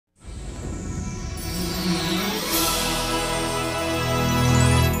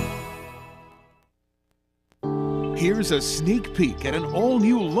Here's a sneak peek at an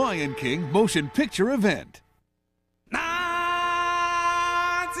all-new Lion King motion picture event. What's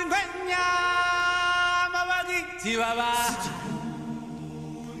on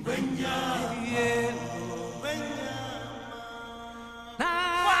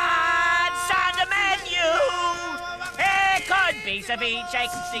the menu? It could be ceviche, I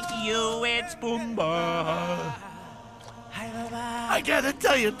can sing to you, it's Pumbaa. I gotta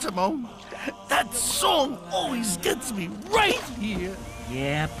tell you, Timon, that song always gets me right here.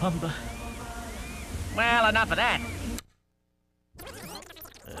 Yeah, Pumbaa. Well, enough of that.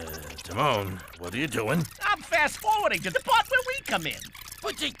 Timon, what are you doing? I'm fast-forwarding to the part where we come in.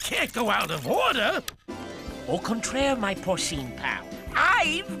 But you can't go out of order. Au contraire, my porcine pal.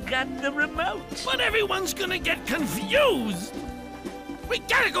 I've got the remote. But everyone's gonna get confused. We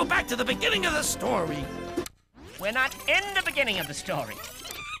gotta go back to the beginning of the story. We're not in the beginning of the story.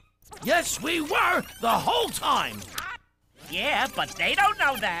 Yes, we were the whole time. Yeah, but they don't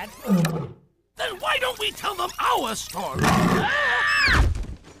know that. Then why don't we tell them our story?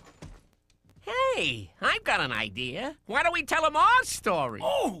 Hey, I've got an idea. Why don't we tell them our story?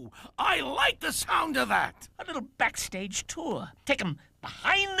 Oh, I like the sound of that. A little backstage tour. Take them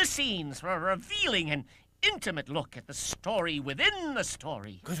behind the scenes for a revealing and intimate look at the story within the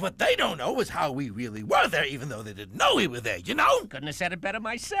story. Because what they don't know is how we really were there, even though they didn't know we were there, you know? Couldn't have said it better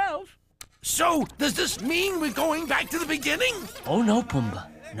myself. So, does this mean we're going back to the beginning? Oh, no, Pumbaa.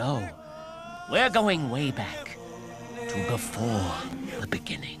 No. We're going way back to before the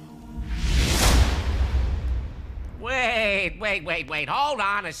beginning. Wait. Hold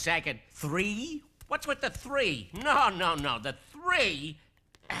on a second. 3? What's with the 3? No. The 3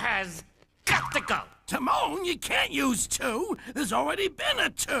 has got to go. Timon, you can't use 2. There's already been a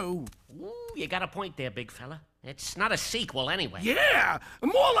 2. Ooh, you got a point there, big fella. It's not a sequel anyway. Yeah,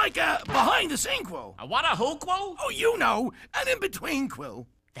 more like a behind-the-sequel. A what, a whoquel? Oh, you know, an in-between-quill.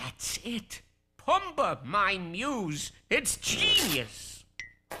 That's it. Pumbaa, my muse. It's genius.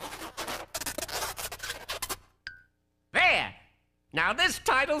 There. Now this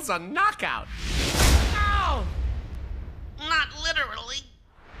title's a knockout. No! Not literally.